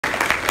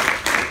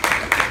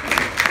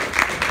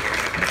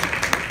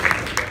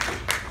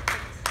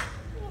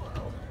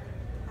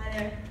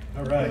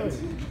right.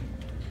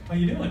 How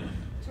you doing?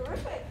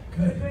 Terrific.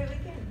 Good. Great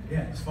weekend.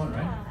 Yeah, it's fun,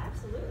 right? Yeah,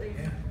 absolutely.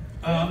 Yeah.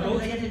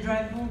 Well, I get to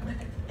drive home.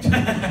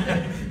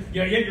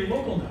 Yeah, you're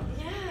local now.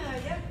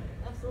 Yeah,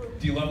 absolutely.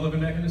 Do you love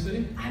living back in the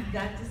city? I've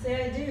got to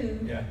say I do.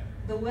 Yeah.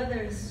 The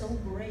weather is so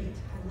great.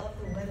 I love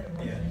the weather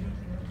more Yeah. than anything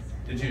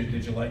else.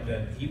 Did you like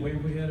that heat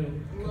wave we had?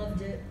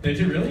 Loved it. Did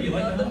you really? You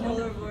like Love that? the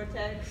polar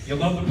vortex. You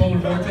love the polar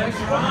vortex?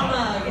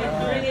 Mama,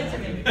 bring it to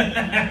me.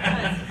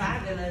 That's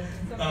fabulous.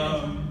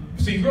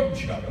 So you grew up in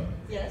Chicago?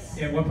 Yes.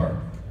 Yeah, what part?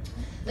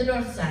 The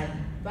north side,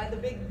 by the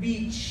big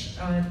beach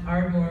on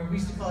Ardmore. We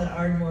used to call it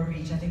Ardmore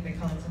Beach. I think they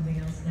call it something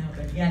else now.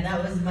 But yeah,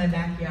 that was my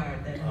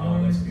backyard. That Oh,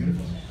 enormous that's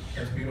beautiful.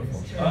 That's beautiful.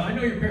 It's true. I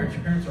know your parents.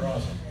 Your parents are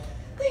awesome.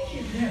 Thank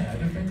you. Yeah,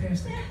 they're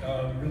fantastic.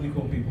 Really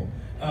cool people.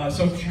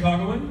 So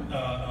Chicagoan,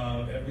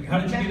 how did you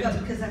Back get up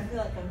into? because I feel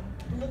like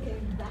I'm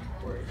looking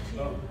backward.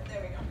 Oh.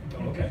 There we go.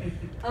 Oh, okay.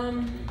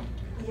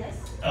 Yes.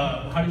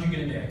 How did you get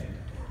into acting?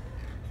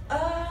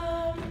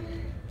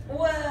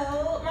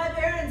 Well, my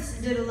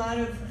parents did a lot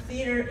of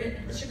theater.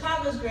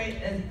 Chicago's great,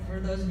 and for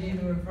those of you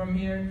who are from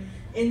here,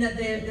 in that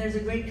there's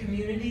a great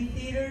community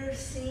theater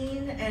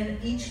scene, and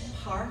each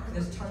park,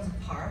 there's tons of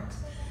parks,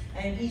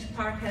 and each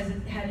park had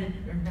I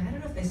don't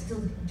know if they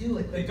still do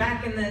it, but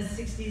back in the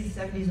 60s,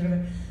 70s,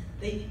 whatever,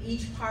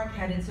 each park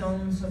had its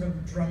own sort of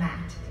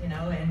dramat,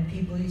 and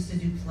people used to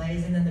do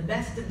plays, and then the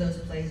best of those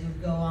plays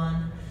would go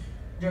on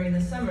during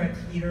the summer at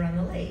Theater on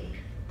the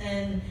Lake.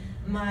 And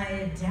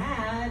my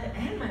dad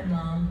and my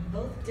mom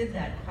both did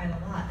that quite a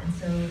lot, and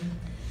so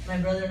my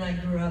brother and I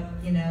grew up,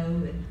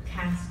 at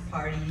cast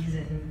parties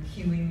and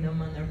cueing them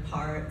on their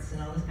parts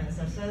and all this kind of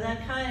stuff. So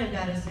that kind of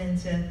got us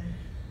into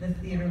the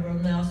theater world.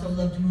 And I also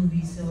loved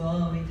movies, so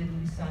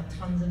we saw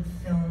tons of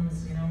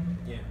films,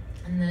 Yeah.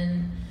 And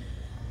then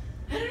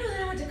I don't know.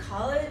 Then I went to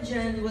college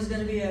and was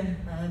going to be an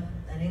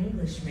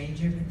English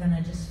major, but then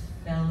I just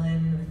fell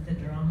in with the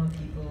drama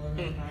people, and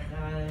I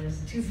thought, it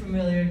was too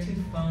familiar,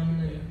 too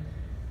fun,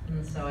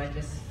 and so I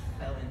just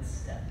fell in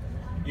step.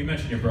 You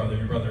mentioned your brother.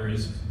 Your brother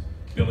is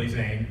Billy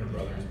Zane. Her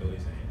brother is Billy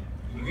Zane.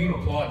 You can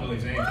applaud Billy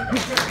Zane for that.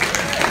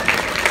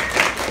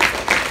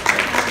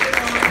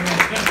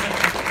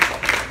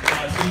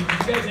 So you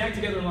guys act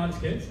together a lot as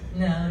kids?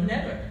 No,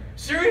 never.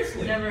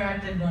 Seriously? Never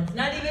acted once.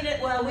 Not even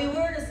we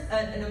were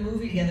in a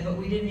movie together, but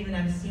we didn't even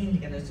have a scene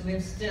together. So we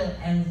have still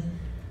as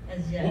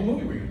yet. What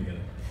movie were you in together?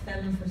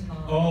 Femme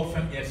Fatale. Oh,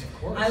 yes, of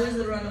course. I was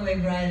the runaway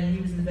bride, and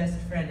he was the best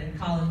friend, and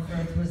Colin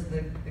Firth was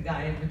the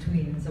guy in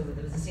between. So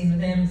there was a scene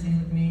with him, a scene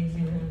with me, a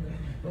scene with him,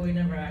 but we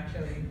never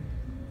actually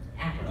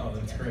acted. Oh,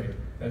 that's together. great.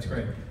 That's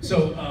great.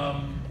 So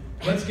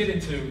let's get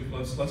into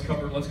let's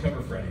cover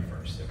Freddy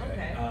first.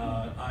 Okay.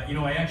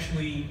 I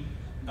actually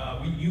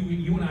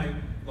you and I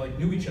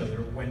knew each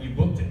other when you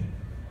booked it.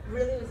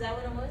 Really? Was that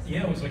what it was?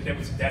 Yeah, it was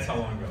that's how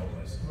long ago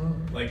it was. Oh.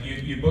 Like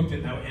you booked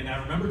it now, and I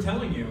remember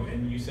telling you,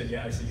 and you said,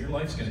 yeah. I said your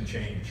life's going to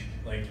change.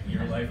 Like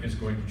your life is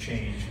going to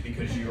change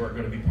because you are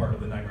going to be part of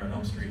the Nightmare on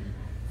Elm Street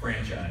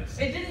franchise.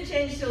 It didn't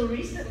change till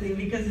recently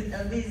because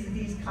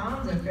these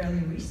cons are fairly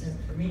recent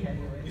for me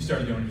anyway. You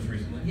started doing it just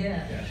recently.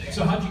 Yeah.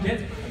 So how'd you get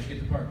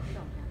the part?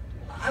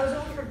 I was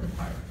offered the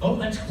part. Oh,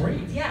 that's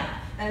great. Yeah,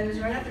 it was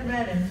right after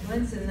Bad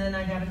Influence, and then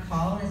I got a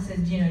call and it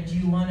said, do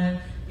you want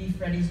to be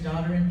Freddy's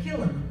daughter and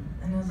kill him?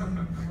 And I was like,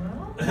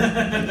 well,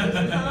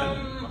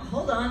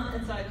 hold on.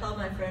 And so I called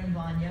my friend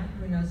Vanya,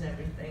 who knows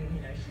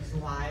everything. She's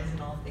wise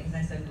and all things.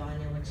 I said,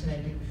 Vanya, what should I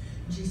do?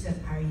 And she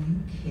said, are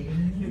you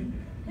kidding me?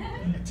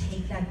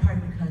 Take that part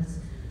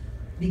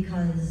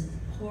because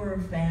horror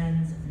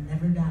fans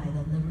never die.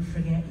 They'll never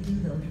forget you.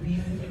 They'll be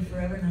with you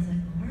forever. And I was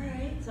like, all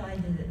right. So I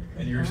did it.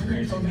 And you're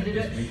experiencing that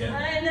this weekend.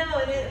 I know,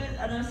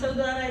 and I'm so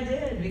glad I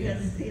did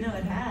because it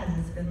has.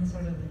 It's been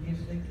sort of it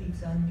usually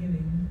keeps on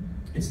giving.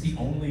 It's the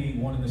only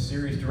one in the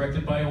series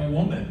directed by a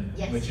woman,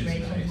 yes, which is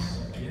Rachel nice.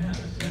 Howard. Yeah.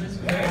 It was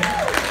great.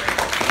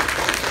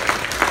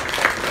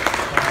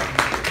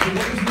 So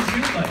what was the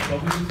shoot like?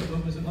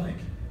 What was it like?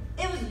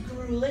 It was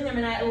grueling. I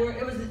mean,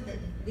 it was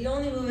the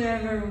only movie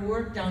I ever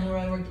worked on where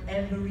I worked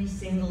every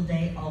single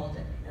day, all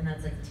day, and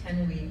that's like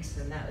 10 weeks,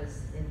 and that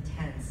was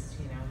intense,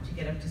 to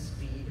get up to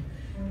speed.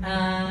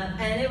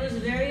 And it was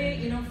very,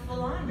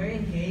 full on, very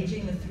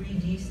engaging. The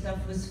 3D stuff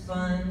was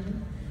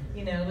fun.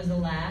 It was a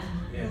laugh.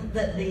 Yeah.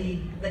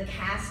 The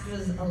cast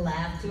was a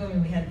laugh too. I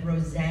mean, we had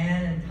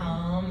Roseanne and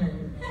Tom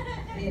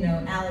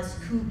and Alice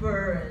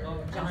Cooper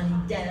and Johnny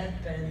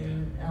Depp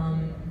and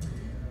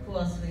who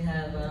else do we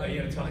have?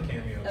 You had a ton of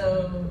cameos.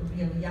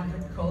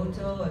 Yaphet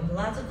Kotto and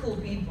lots of cool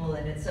people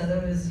in it. So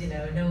there was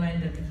no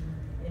end of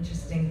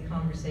interesting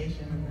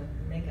conversation in the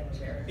makeup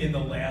chair. In the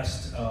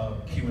last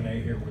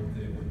Q&A here with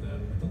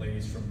the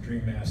ladies from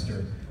Dream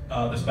Master,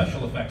 the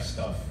special effects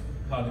stuff.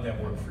 How did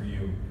that work for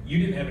you? You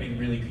didn't have any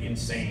really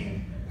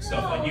insane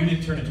stuff. Like you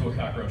didn't turn into a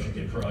cockroach and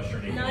get crushed or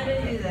anything. No, I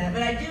didn't do that.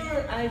 But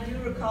I do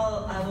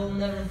recall. I will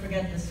never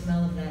forget the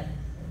smell of that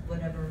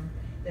whatever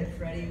that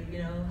Freddy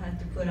had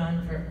to put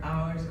on for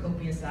hours,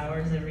 copious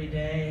hours every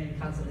day, and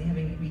constantly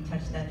having to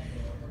retouch that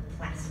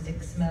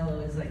plastic smell.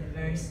 It was like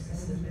very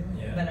specific.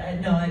 Yeah. But I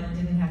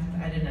didn't have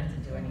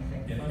to do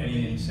anything.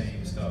 Any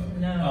insane stuff.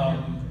 No.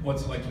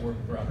 What's it like to work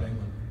with Robert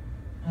Englund?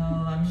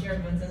 Oh, I'm sure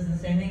everyone says the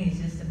same thing. He's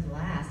just a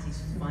blast.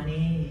 He's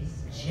funny.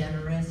 He's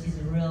generous. He's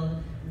a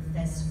real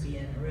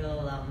thespian,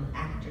 real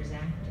actor's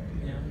actor.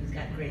 You know, he's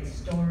got great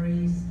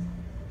stories.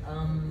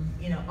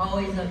 You know,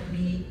 always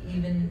upbeat,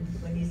 even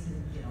when he's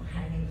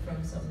hanging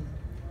from some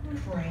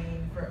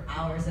crane for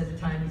hours at a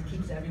time. He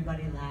keeps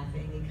everybody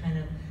laughing. He kind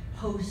of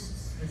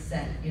hosts the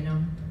set. You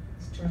know,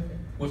 it's terrific.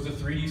 Was the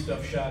 3D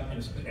stuff shot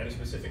at a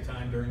specific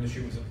time during the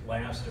shoot? Was it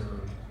last,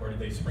 or did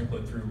they sprinkle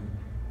it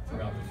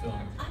throughout the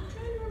film? I'm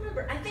trying to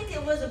remember. I think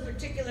it was a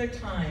particular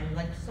time,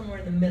 like somewhere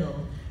in the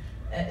middle.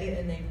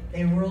 And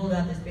they rolled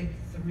out this big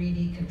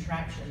 3D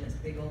contraption, this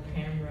big old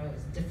camera. It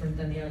was different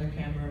than the other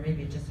camera.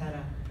 Maybe it just had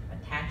a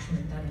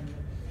attachment on it.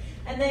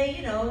 And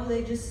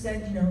they just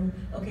said,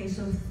 okay,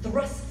 so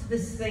thrust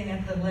this thing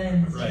at the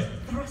lens. Right. Just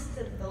thrust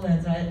it at the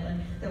lens.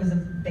 There was a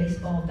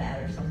baseball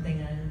bat or something.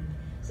 And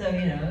so,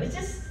 it was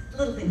just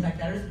little things like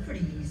that. It was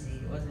pretty easy.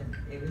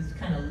 It was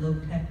kind of low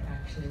tech,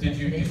 actually. Did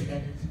you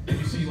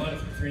see a lot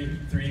of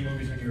 3D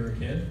movies when you were a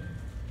kid?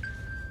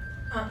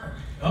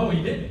 Oh,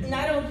 you did? No,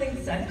 I don't think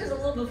so. I think it was a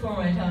little before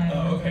my time.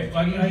 Oh, okay.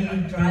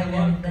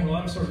 There were a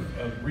lot of sort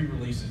of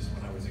re-releases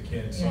when I was a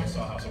kid, so Yeah. I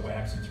saw House of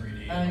Wax in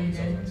 3D. Oh, you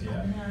did? Yeah.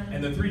 Uh-huh.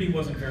 And the 3D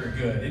wasn't very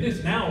good. It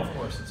is now, of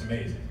course. It's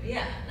amazing.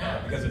 Yeah. No.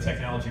 Because of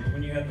technology. But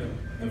when you had the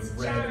It's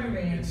red,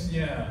 charming.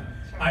 yeah.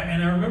 Charming.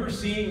 And I remember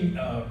seeing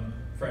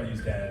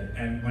Freddy's dad,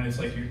 and when it's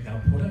like, now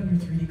put on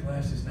your 3D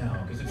glasses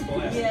now, because it's the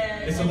last,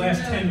 it's the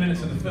last 10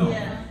 minutes of the film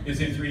is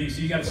in 3D,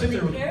 so you got to sit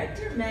there. The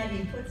character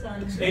Maggie puts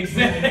on.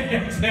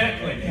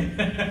 Exactly.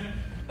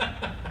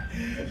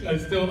 I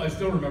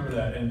still remember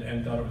that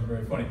and thought it was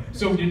very funny.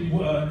 So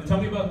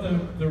tell me about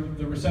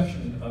the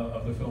reception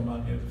of the film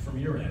from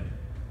your end.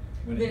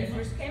 When it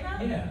first came out?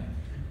 Yeah.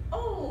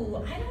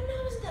 Oh, I don't know.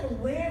 I wasn't that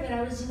aware that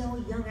I was, a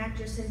young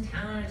actress in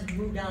town. I just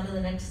moved on to the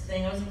next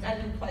thing. I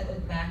didn't quite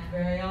look back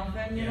very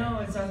often, you know.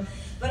 And so,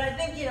 but I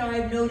think,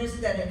 I've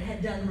noticed that it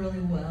had done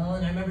really well,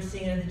 and I remember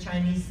seeing it at the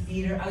Chinese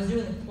theater. I was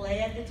doing a play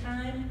at the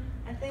time,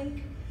 I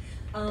think,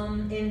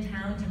 in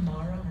town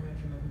tomorrow. I don't know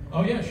if you remember that.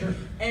 Oh yeah, sure.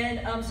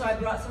 And so I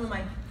brought some of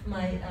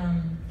my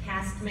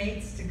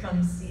castmates to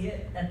come see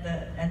it at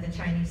the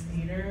Chinese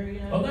theater,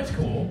 Oh, that's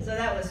cool. So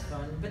that was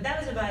fun. But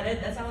that was about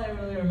it. That's all I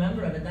really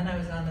remember of it. Then I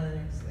was on to the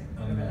next thing.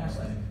 On the next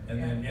thing.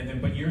 And then,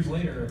 but years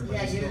later,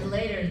 years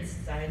later,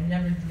 I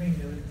never dreamed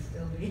it would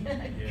still be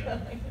going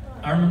on.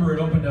 I remember it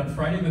opened on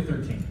Friday the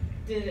 13th.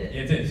 Did it?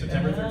 It did,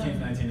 September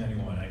 13th,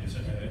 1991. I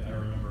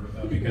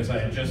remember because I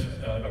had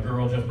a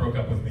girl just broke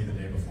up with me the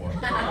day before.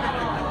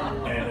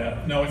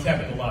 And no, it's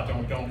happened a lot.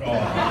 Don't all.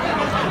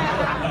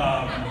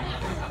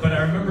 But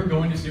I remember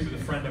going to see it with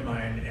a friend of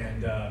mine,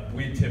 and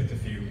we tipped a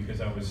few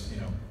because I was,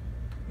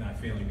 not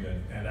feeling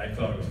good, and I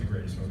thought it was the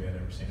greatest movie I'd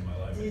ever seen in my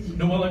life. Did you?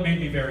 No, well, it made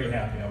me very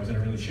happy. I was in a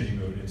really shitty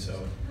mood, and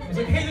so I was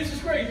like, "Hey, this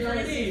is great,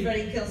 Freddy!"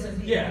 Freddy kill some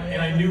people. Yeah,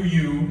 and I knew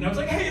you, and I was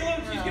like, "Hey,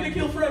 look, she's gonna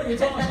kill Freddy!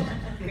 It's awesome!"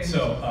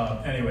 So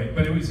anyway,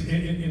 but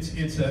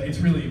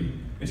it's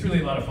really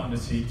a lot of fun to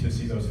see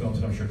those films,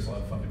 and I'm sure it's a lot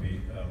of fun to be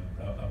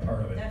a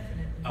part of it.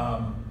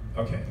 Definitely.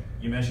 Okay,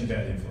 you mentioned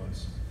Bad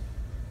Influence.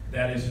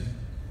 That is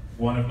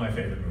one of my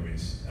favorite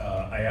movies.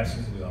 I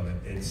absolutely love it.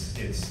 It's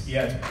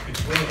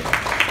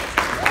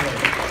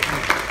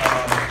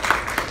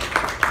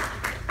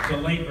the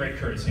late great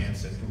Curtis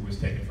Hanson, who was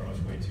taken from us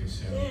way too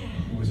soon,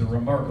 who was a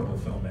remarkable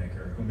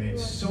filmmaker, who made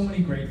so many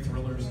great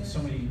thrillers and so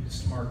many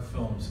smart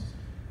films.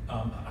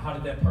 How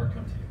did that part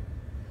come to you?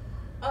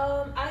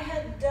 I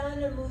had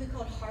done a movie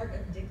called Heart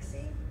of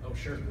Dixie. Oh,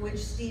 sure. Which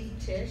Steve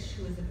Tisch,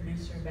 who was the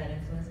producer of Bad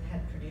Influence,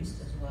 had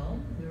produced as well.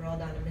 We were all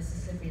down in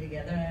Mississippi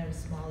together. I had a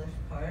smallish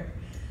part.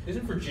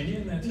 Isn't Virginia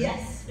in that too?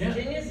 Yes, yeah.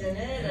 Virginia's in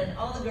it, and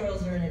all the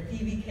girls are in it.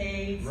 Phoebe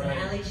Cates Right.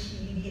 and Ali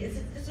Sheedy.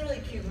 It's a really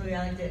cute movie.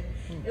 I liked it.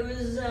 It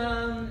was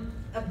a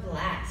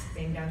blast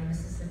being down in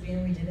Mississippi,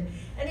 and we did it.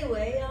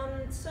 Anyway,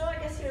 so I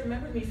guess he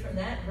remembered me from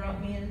that, brought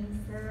me in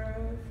for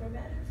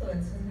Bad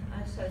Influence, and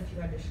I just had a few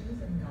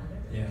auditions and got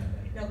it. Yeah.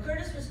 No,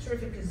 Curtis was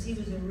terrific because he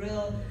was a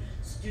real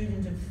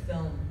student of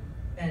film,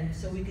 and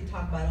so we could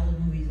talk about old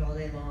movies all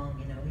day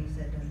long. He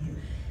said,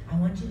 I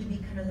want you to be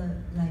kind of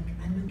like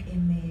Anouk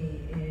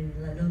Aimée in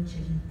La Dolce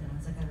Vita. I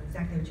was like, I know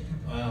exactly what you're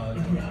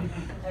talking about.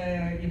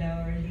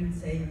 Wow. Or he would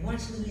say,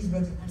 watch Louise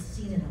Brooks. I've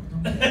seen it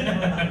all. Don't know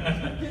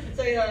about it.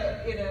 So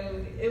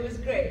it was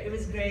great. It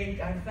was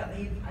great. I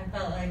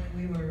felt like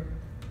we were,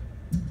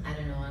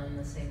 on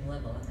the same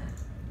level in that,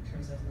 in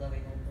terms of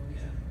loving old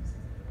movies. Yeah.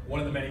 One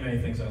of the many, many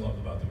things I loved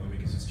about the movie,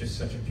 because it's just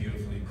such a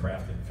beautifully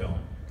crafted film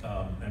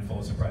and full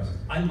of surprises.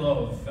 I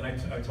love, and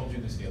I told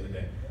you this the other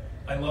day,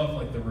 I love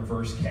like the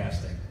reverse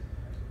casting.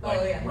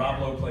 Like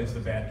Rob Lowe plays the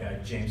bad guy,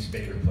 James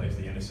Spader plays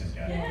the innocent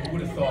guy. Yeah. Who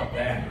would have thought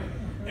that?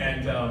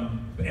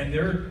 And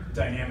their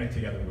dynamic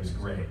together was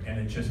great, and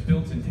it just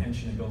builds in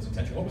tension and builds in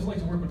tension. What was it like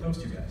to work with those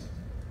two guys?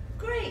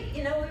 Great.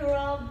 We were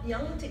all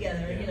young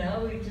together.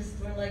 We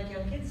just were like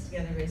young kids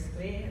together,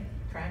 basically,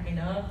 cracking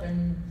up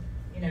and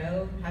you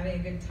know, having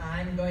a good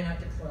time, going out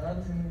to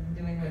clubs and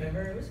doing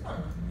whatever. It was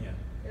fun. Yeah.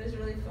 It was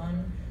really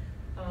fun.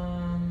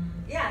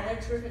 Yeah,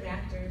 they're terrific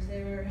actors.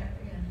 They were,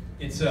 yeah.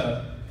 It's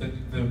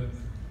the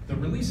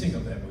releasing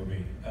of that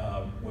movie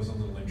was a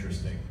little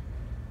interesting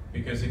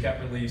because it got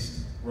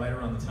released right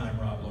around the time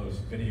Rob Lowe's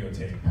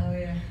videotape. Oh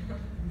yeah.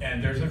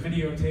 And there's a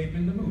videotape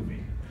in the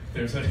movie.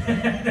 There's a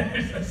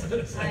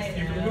sex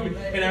tape in the movie.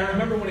 And I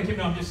remember when it came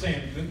out, I'm just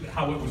saying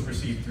how it was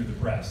received through the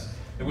press.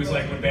 It was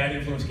like when Bad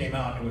Influence came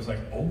out, it was like,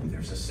 oh,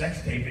 there's a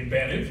sex tape in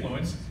Bad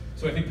Influence.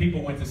 So I think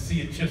people went to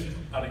see it just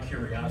out of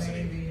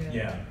curiosity. Maybe,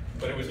 yeah.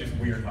 But it was just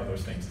weird how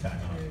those things time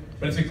out.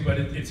 But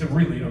it's a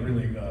really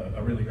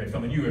great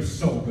film, and you are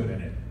so good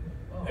in it.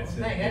 Oh,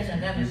 thank goodness,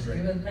 that was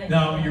great.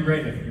 No, you're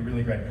great in it. You're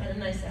really great. Had a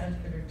nice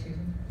outfit or two.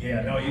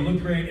 Yeah, no, you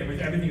looked great.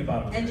 Everything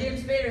about it was And great.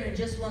 James Spader had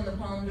just won the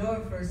Palme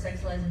d'Or for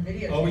Sexualizing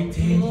Videos. Oh, he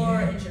did.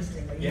 More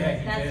interesting. But Yeah,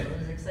 he that's did. what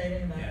was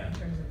exciting about it in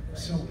terms of.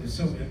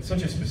 It's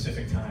such a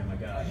specific time, my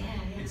God.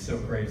 Yeah. It's so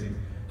crazy.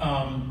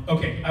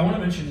 Okay, I want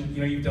to mention,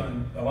 you've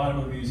done a lot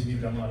of movies and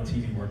you've done a lot of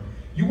TV work.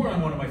 You were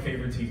on one of my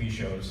favorite TV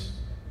shows,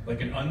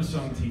 like an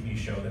unsung TV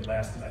show that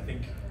lasted, I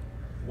think,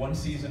 1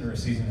 season or a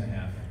season and a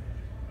half.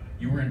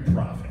 You were in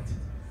Profit.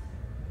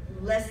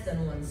 Less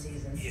than 1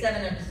 season,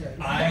 7 episodes.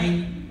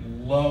 I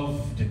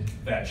loved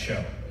that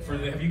show.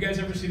 Have you guys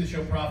ever seen the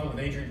show Profit with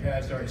Adrian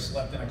Pazdar? He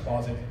slept in a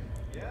closet.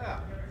 Yeah.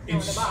 In a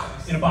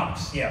box. In a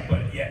box, yeah,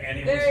 and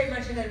it Very was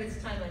much ahead of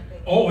its time, I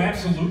think. Oh,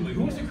 absolutely.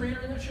 Who was the creator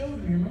of that show?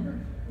 Do you remember?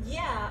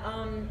 Yeah,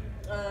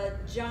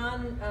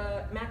 John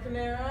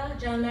McNamara,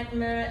 and I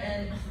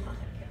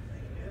can't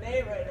think of his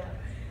name right now.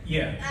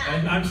 Yeah,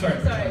 I'm sorry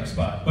for putting you on the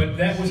spot, but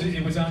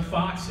it was on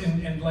Fox,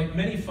 and like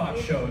many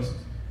Fox shows,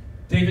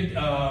 David.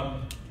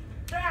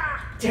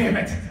 Damn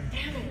it!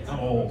 I'm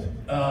old.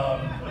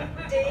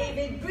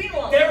 David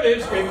Greenwald. There it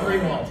is, David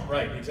Greenwald.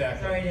 Right,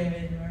 exactly. Sorry,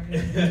 David.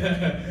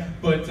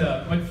 But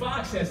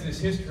Fox has this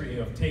history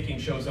of taking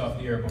shows off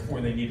the air before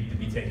they needed to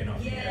be taken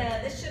off the air.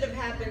 Yeah, this should have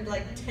happened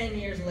like 10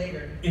 years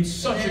later. It's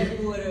such a.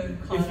 Who would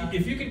have caught up?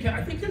 If you can,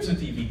 I think there's a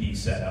DVD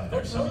set out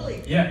there.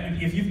 Totally. Yeah,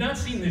 if you've not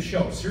seen this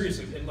show,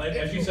 seriously, and like,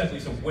 as you said,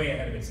 Lisa, way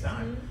ahead of its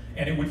time,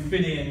 and it would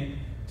fit in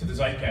to the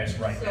zeitgeist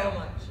right now. So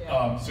much,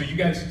 yeah. So you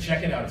guys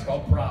check it out. It's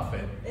called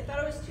Profit. They thought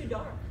it was too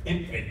dark.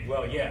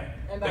 Well, yeah.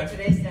 And by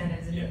today's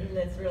standards, yeah.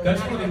 that's really that's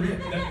not one of the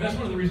that's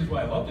one of the reasons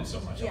why I loved it so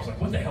much. I was like,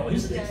 what the hell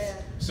is this?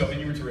 Yeah. So,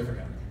 and you were terrific on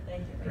it.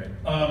 Thank you. Great.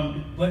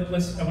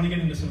 I want to get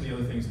into some of the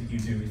other things that you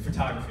do.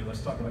 Photography.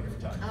 Let's talk about your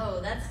photography.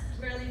 Oh, that's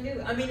fairly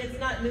new. I mean, it's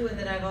not new in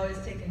that I've always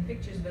taken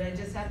pictures, but I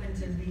just happened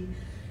to be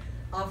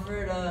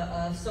offered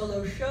a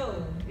solo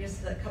show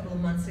just a couple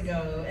of months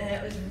ago, and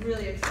it was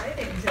really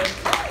exciting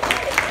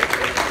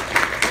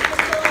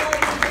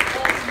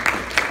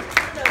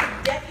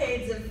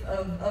decades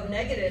of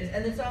negatives,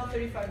 and it's all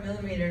 35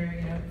 millimeter,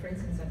 for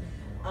instance.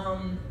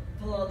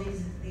 Pull all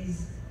this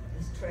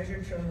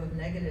treasure trove of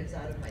negatives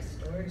out of my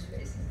storage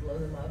space and blow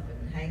them up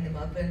and hang them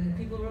up, and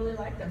people really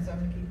like them, so I'm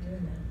gonna keep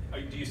doing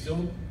that. Do you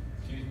still?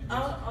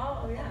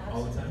 Oh yeah.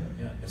 All the time?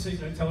 Yeah. So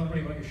tell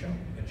everybody about your show.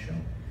 You got a show.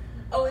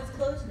 Oh, it's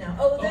closed now.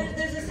 Oh,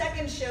 there's a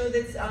second show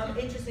that's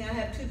interesting. I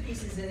have 2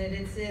 pieces in it.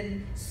 It's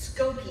in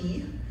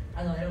Skokie.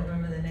 I don't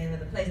remember the name of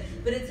the place,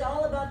 but it's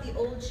all about the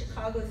old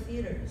Chicago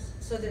theaters.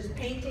 So there's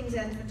paintings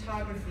and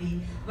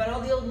photography about all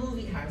the old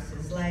movie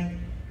houses, like,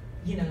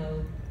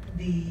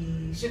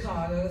 the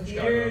Chicago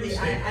Theater.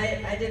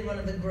 I did one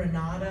of the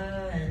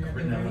Granada and the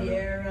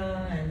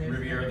Riviera. And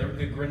Riviera.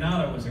 The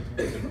Granada was a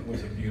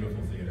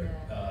beautiful theater.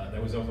 Yeah.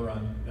 That was over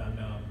on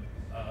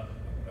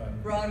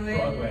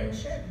Broadway.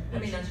 Sure. I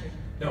mean, not sure.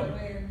 No.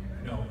 Broadway.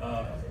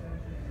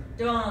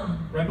 No.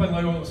 Right by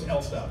Loyola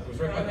L Stop. It was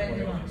right by the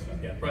Loyola Dom. Stop.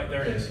 Yeah. Right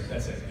there it is.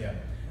 That's it.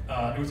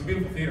 Yeah. It was a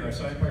beautiful theater. I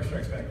saw Empire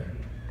Strikes Back there.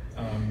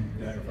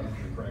 If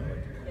I'm correctly.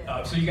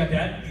 Yeah. So you got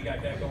that. You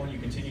got that going. You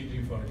continue to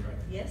do photography.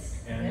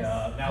 Yes. And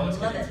yes. now let's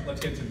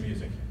get to the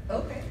music.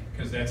 Okay.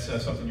 Because that's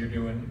something you're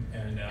doing,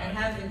 and I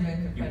have been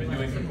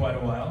doing for quite a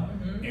while.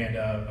 You've been doing for quite a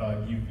while,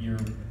 Mm-hmm.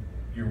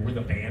 and you're with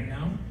a band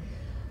now.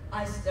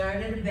 I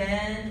started a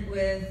band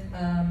with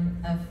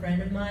a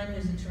friend of mine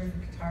who's a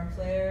terrific guitar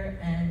player,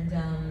 and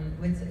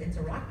it's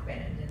a rock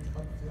band. It's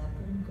called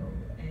Flapunco,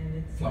 and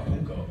it's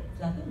Flapunco.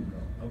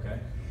 Flapunco. Okay.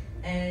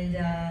 And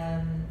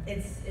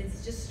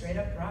it's just straight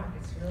up rock.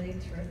 It's really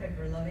terrific.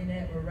 We're loving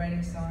it. We're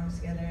writing songs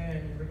together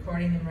and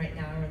recording them right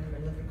now. We're in the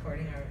middle of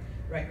recording our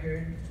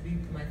record, to be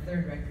my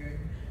 3rd record.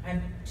 I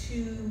have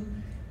 2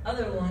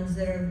 other ones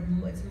that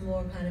it's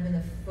more kind of in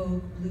the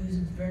folk blues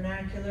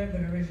vernacular,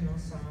 but original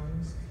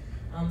songs.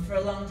 For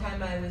a long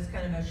time I was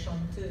kind of a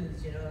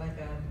chanteuse, like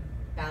a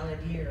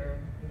balladeer,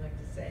 we like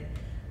to say,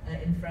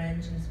 in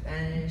French and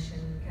Spanish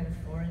and kind of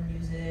foreign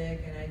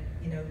music, and I've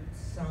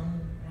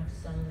sung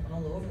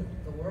all over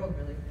the world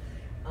really.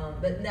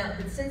 But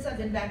since I've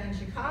been back in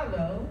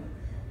Chicago,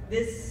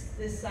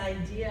 this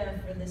idea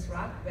for this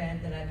rock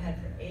band that I've had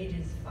for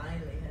ages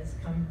finally has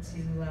come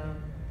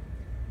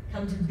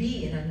to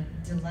be, and I'm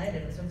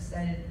delighted. I'm so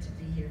excited to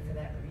be here for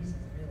that reason,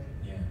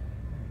 really. Yeah.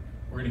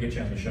 We're gonna get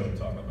you on the show to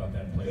talk about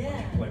that and play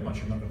a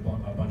bunch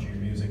of your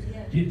music.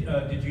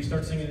 Yeah. Did you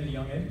start singing at a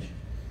young age?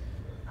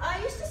 I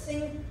used to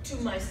sing to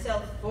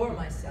myself for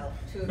myself,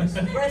 to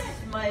express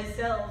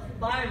myself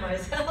by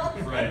myself.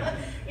 Right.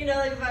 You know,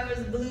 like if I was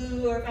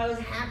blue or if I was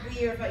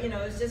happy or if I, you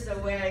know, it's just a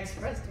way I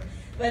expressed it.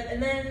 But,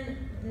 and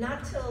then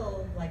not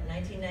till like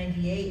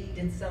 1998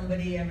 did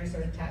somebody ever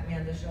sort of tap me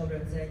on the shoulder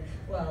and say,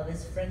 well,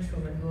 this French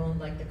woman who owned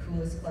like the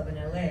coolest club in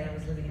LA, I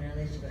was living in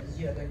LA, she goes,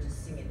 you're going to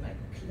sing in my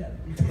club.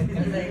 I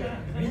was like,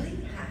 really?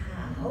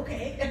 Haha,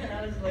 okay. And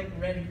I was like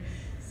ready.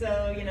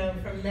 So, you know,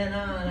 from then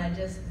on, I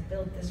just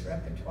built this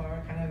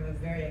repertoire, kind of a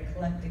very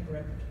eclectic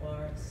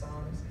repertoire of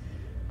songs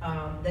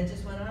that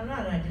just went on and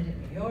on. I did it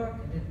in New York,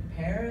 I did it in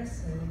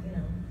Paris, and, you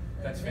know,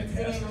 That's I've been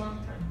fantastic. singing a long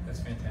time. That's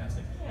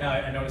fantastic. Yeah. Now,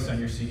 I noticed on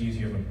your CDs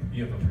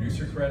you have a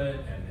producer credit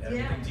and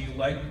everything. Yeah. Do you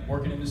like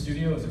working in the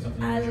studio? Is it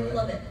something you I enjoy?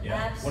 love it. Yeah.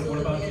 Absolutely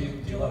What about you?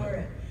 Do you love adore it?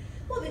 it.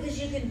 Well,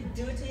 because you can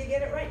do it till you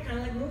get it right, kind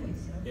of like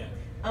movies. You know? Yeah.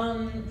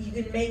 You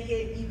can make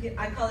it.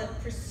 I call it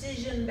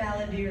precision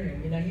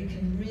balladeering. You know, you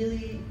can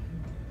really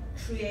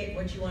create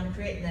what you want to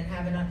create and then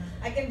have it on.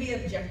 I can be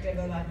objective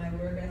about my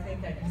work. I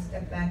think I can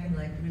step back and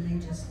like really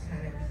just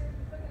kind of,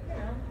 you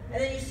know.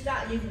 And then you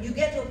stop. You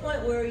get to a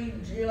point where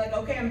you're like,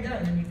 okay, I'm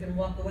done, and you can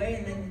walk away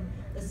and then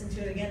listen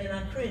to it again and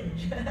not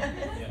cringe.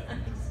 Yeah.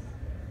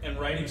 And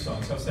writing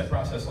songs, what's that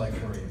process like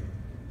for you?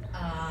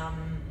 I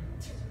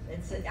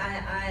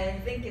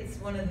think it's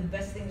one of the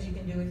best things you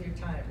can do with your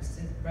time is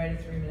to write a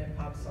 3-minute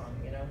pop song,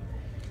 you know?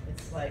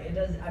 It's like, it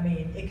does, I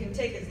mean, it can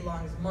take as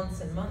long as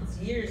months and months,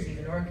 years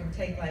even, or it can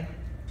take like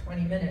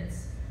 20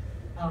 minutes,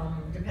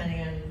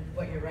 depending on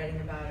what you're writing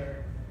about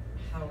or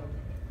how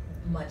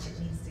much it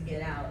needs to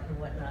get out and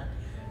whatnot.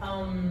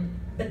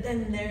 But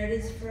then there it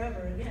is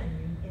forever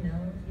again, you know?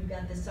 You've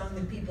got this song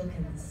that people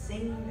can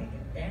sing, they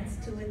can dance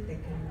to it, they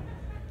can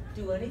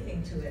do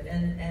anything to it,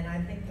 and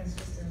I think that's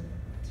just a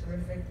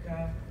terrific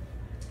art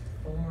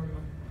form.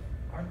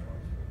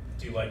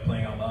 Do you like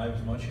playing out live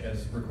as much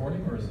as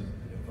recording, or is it?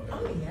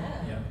 Oh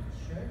yeah,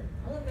 sure.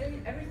 I love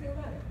everything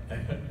about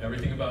it.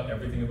 everything about the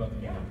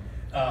music.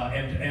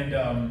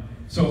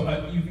 So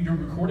you're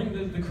recording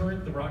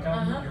the rock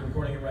album. Uh-huh. You're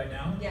recording it right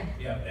now. Yeah.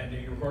 Yeah, and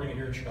you're recording it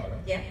here in Chicago.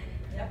 Yeah.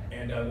 Yep.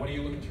 And when are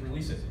you looking to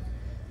release it?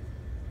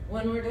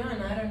 When we're done,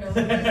 I don't know.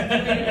 We're just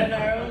doing it at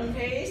our own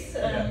pace.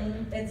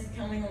 It's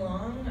coming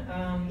along.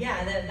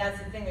 That's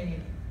the thing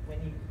when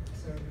you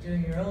sort of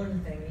doing your own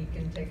thing, you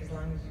can take as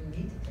long as you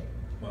need to take.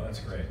 Well,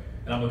 that's great,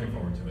 and I'm looking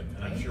forward to it,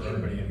 and I'm sure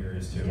everybody in here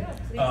is too. Yeah,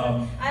 please.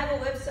 I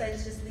have a website.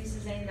 It's just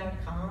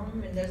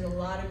lisazane.com, and there's a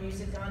lot of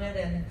music on it,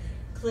 and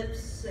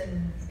clips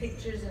and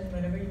pictures and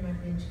whatever you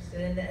might be interested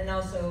in, and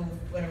also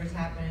whatever's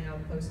happening, I'll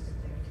post it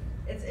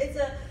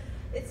there.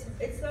 It's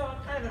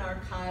kind of an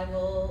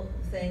archival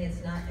thing.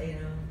 It's not, you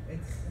know,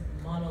 it's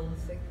a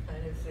monolithic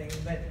kind of thing,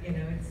 but you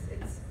know,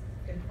 it's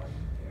good fun.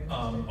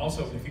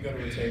 Also, if you go to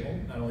her table,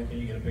 not only can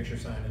you get a picture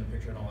signed and a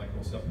picture and all that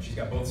cool stuff, but she's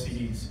got both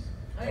CDs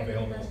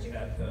available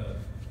at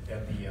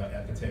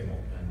the table,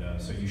 and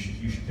so you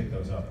should pick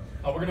those up.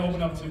 We're going to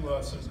open up to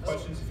some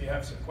questions. If you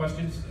have some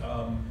questions,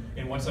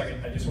 in 1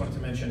 second, I just wanted to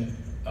mention.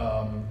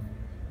 I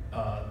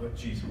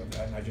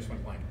just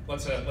went blank.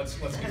 Let's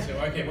get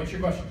to. Okay, what's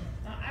your question?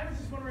 I was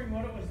just wondering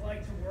what it was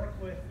like to work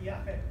with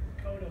Yaphet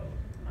Kotto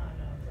on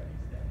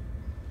Freddy's Dead.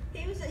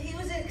 He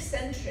was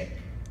eccentric.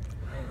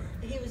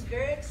 He was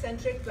very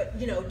eccentric, but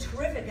you know,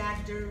 terrific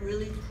actor,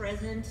 really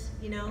present,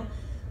 you know.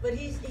 But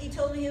he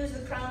told me he was the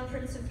Crown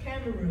Prince of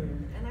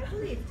Cameroon, and I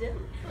believed him.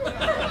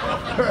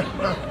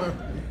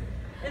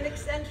 An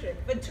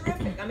eccentric, but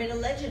terrific. I mean, a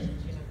legend,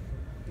 you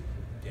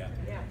know.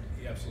 Yeah,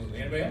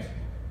 absolutely. Anybody else?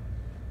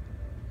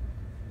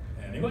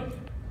 Anyone?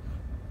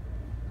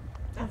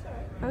 That's all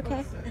right.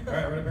 Okay. All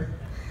right, right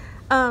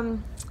here.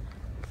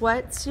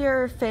 What's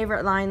your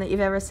favorite line that you've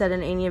ever said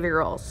in any of your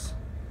roles?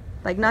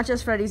 Like, not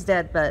just Freddy's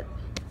Dead, but...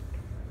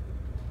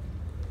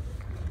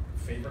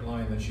 Favorite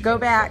line that she Go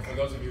said. back. For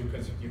those of you,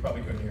 because you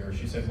probably couldn't hear her,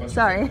 she said, what's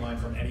Sorry. your favorite line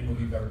from any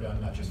movie you've ever done,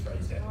 not just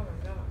Freddy's Dead? Oh my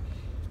gosh.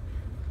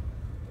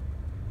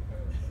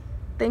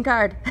 Think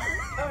hard.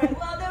 All right,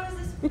 well, there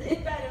was this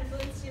bad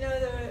influence, you know,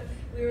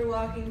 we were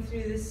walking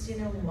through this, you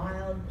know,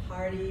 wild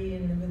party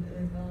and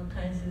with all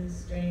kinds of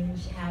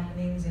strange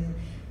happenings, and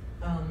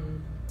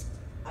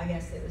I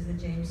guess it was the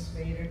James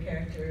Spader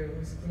character who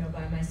was, you know,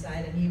 by my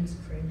side, and he was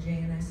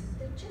cringing, and I said,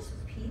 they're just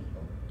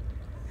people.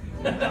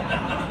 I'm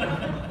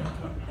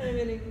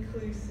an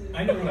inclusive.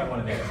 I know what I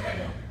wanted to ask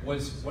you.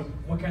 Was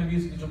what kind of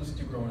music did you listen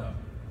to growing up?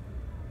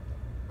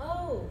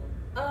 Oh,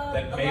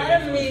 That a may lot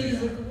have of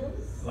influenced you.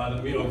 musicals. A lot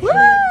of the Beatles. Woo!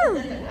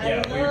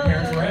 Yeah, well, your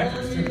parents were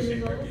actors too, so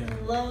you were- yeah.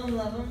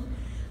 Love them.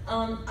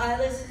 I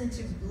listen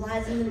to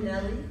Liza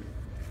Minnelli,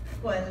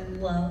 who I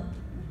love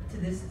to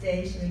this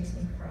day. She makes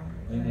me cry.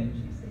 Right? Mhm.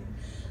 She sings.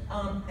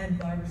 And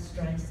Barbara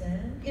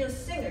Streisand. You know,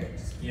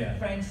 singers. Yeah.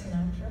 Frank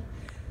Sinatra.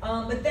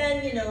 But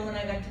then, you know, when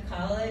I got to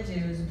college,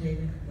 it was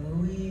David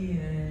Bowie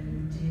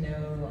and, you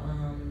know,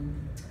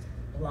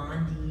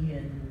 Blondie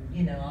and,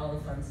 you know, all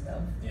the fun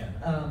stuff. Yeah.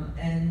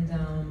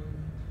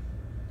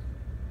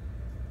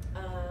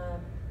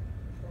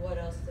 What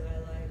else did I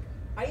like?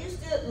 I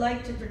used to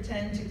like to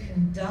pretend to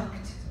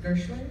conduct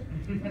Gershwin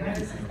when I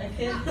was a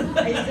kid.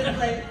 I used to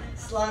play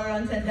Slaughter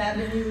on 10th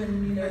Avenue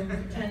and, you know,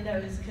 pretend I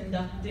was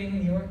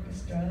conducting the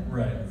orchestra.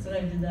 Right. That's what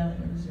I did that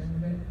when I was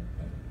younger.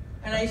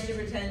 And I used to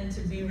pretend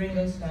to be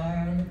Ringo Starr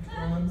on the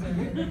drums.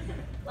 And a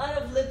lot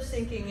of lip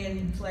syncing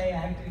and play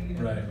acting. You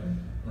know. Right.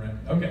 Right.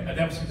 Okay.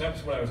 That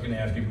was what I was going to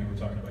ask you when we were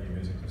talking about your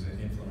music, was the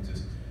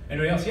influences.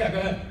 Anybody else? Yeah, go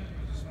ahead. I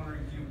was just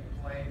wondering if you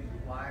play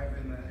live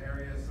in the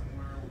area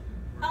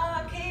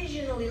somewhere?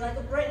 Occasionally, like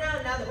right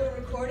now that we're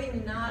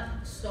recording, not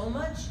so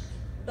much,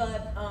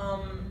 but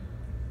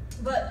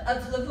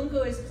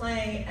Flapunko is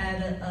playing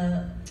at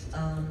a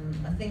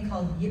thing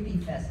called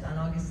Yippie Fest on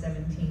August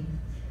 17th,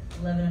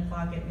 11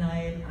 o'clock at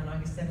night on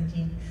August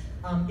 17th.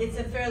 It's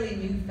a fairly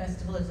new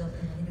festival. I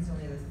think it's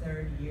only the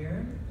third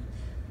year,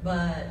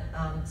 but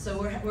so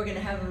we're going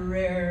to have a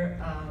rare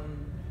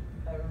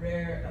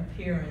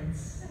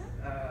appearance.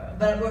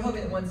 But we're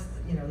hoping that once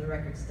the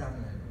record's done,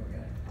 then we're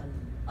going to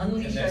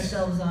unleash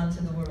ourselves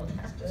onto the world.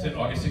 Is it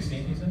August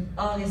 16th, you said?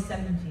 August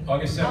 17th.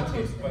 August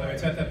 17th. Well,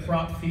 it's at the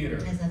Prop Theater.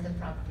 It's at the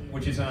Prop Theater.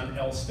 Which is on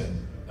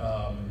Elston.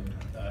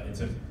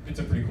 It's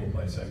a pretty cool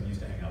place. I used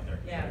to hang out there.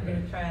 Yeah, we're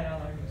going to try out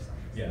all our new songs.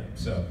 Yeah,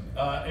 so,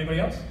 anybody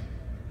else?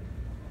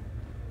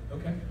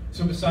 Okay.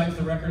 So besides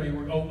the record,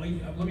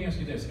 let me ask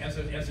you this. As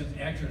an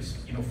actress,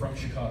 from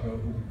Chicago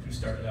who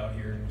started out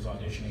here and was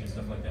auditioning and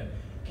stuff like that,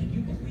 can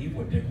you believe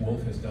what Dick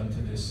Wolf has done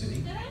to this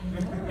city?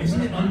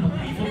 Isn't it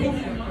unbelievable?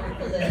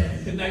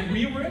 Were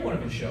you in one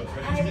of his shows,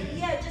 right?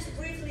 Yeah, just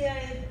briefly.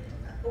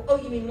 Oh,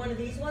 you mean one of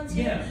these ones?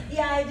 Yeah.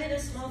 Yeah, I did a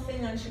small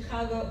thing on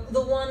Chicago,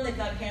 the one that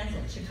got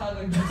canceled,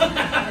 Chicago. The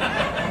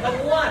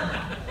one.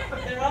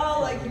 They're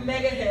all like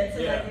mega hits.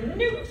 And Yeah. like,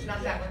 nope,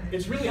 not that one.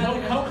 It's really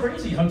how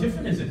crazy, how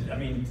different is it? I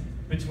mean,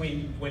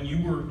 between when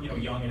you were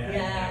young and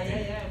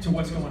acting to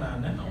what's going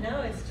on now.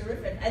 No, it's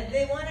terrific.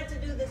 They wanted to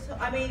do this.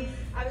 I mean,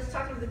 I was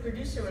talking to the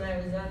producer when I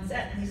was on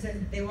set, and he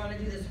said they want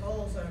to do this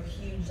whole sort of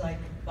huge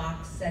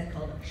box set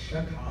called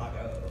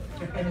Chicago,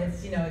 and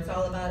it's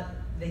all about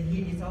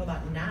it's all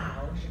about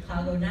now,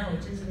 Chicago now,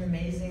 which is an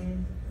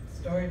amazing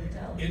story to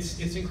tell. It's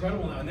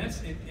incredible now, and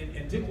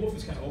and Dick Wolf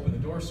has kind of opened the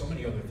door. So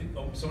many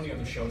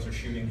other shows are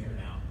shooting here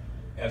now,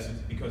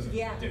 because of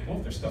Dick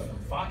Wolf. There's stuff from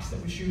Fox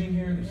that was shooting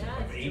here. There's stuff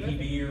from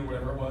APB or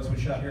whatever it was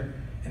shot here,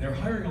 and they're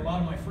hiring a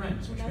lot of my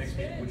friends, which makes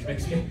me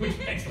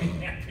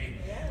happy.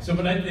 Yeah. So,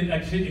 but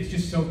it's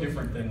just so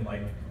different than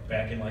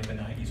back in the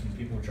 90s when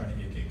people were trying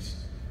to get gigs.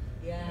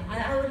 Yeah,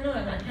 I wouldn't know.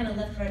 I kind of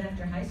left right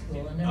after high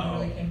school and never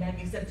really came back,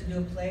 except to do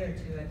a play or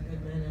two at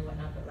Goodman and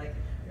whatnot. But I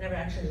never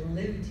actually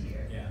lived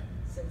here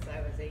since I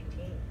was 18.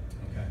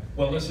 Okay.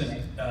 Well,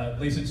 listen,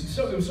 Lisa,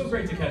 it was so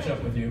great to catch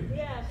up with you.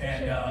 Yeah, for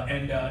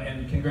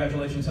and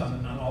congratulations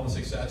on all the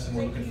success, and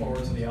we're looking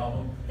forward to the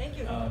album Thank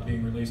you.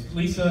 being released.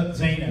 Lisa,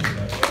 Zane,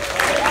 everybody.